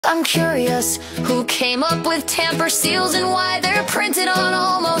I'm curious who came up with tamper seals and why they're printed on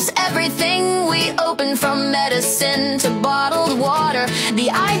almost everything we open, from medicine to bottled water. The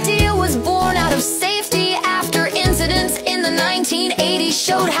idea was born out of safety after incidents in the 1980s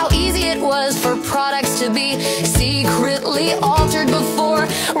showed how easy it was for products to be secretly altered.